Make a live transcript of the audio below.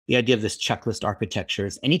the idea of this checklist architecture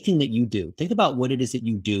is anything that you do. Think about what it is that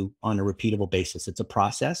you do on a repeatable basis. It's a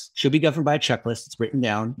process, should be governed by a checklist. It's written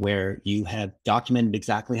down where you have documented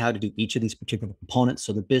exactly how to do each of these particular components.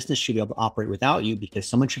 So the business should be able to operate without you, because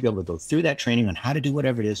someone should be able to go through that training on how to do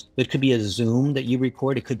whatever it is. It could be a Zoom that you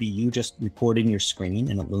record. It could be you just recording your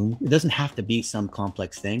screen in a Loom. It doesn't have to be some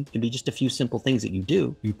complex thing. It can be just a few simple things that you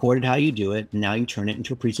do. You recorded how you do it, and now you turn it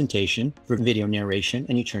into a presentation for video narration,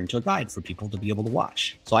 and you turn it into a guide for people to be able to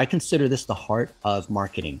watch. So I consider this the heart of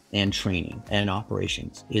marketing and training and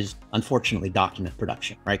operations, is unfortunately document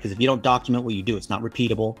production, right? Because if you don't document what you do, it's not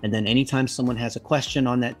repeatable. And then anytime someone has a question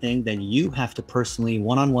on that thing, then you have to personally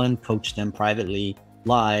one-on-one coach them privately,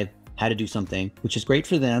 live, how to do something, which is great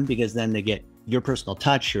for them because then they get your personal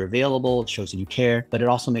touch, you're available, it shows that you care, but it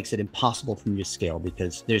also makes it impossible for you to scale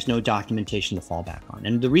because there's no documentation to fall back on.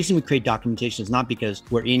 And the reason we create documentation is not because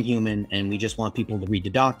we're inhuman and we just want people to read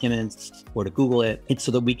the documents or to Google it. It's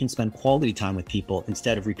so that we can spend quality time with people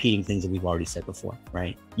instead of repeating things that we've already said before,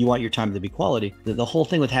 right? You want your time to be quality. The whole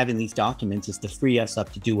thing with having these documents is to free us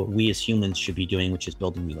up to do what we as humans should be doing, which is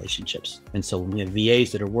building relationships. And so when we have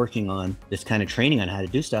VAs that are working on this kind of training on how to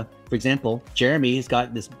do stuff, for example, Jeremy has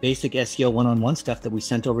got this basic SEO one-on-one stuff that we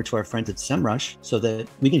sent over to our friends at SEMrush so that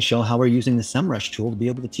we can show how we're using the SEMrush tool to be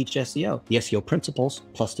able to teach SEO, the SEO principles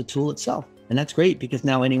plus the tool itself. And that's great because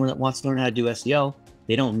now anyone that wants to learn how to do SEO,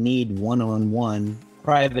 they don't need one-on-one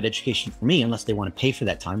private education from me unless they want to pay for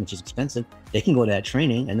that time, which is expensive. They can go to that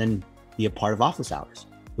training and then be a part of office hours,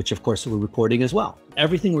 which of course we're recording as well.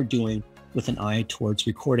 Everything we're doing with an eye towards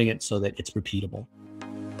recording it so that it's repeatable.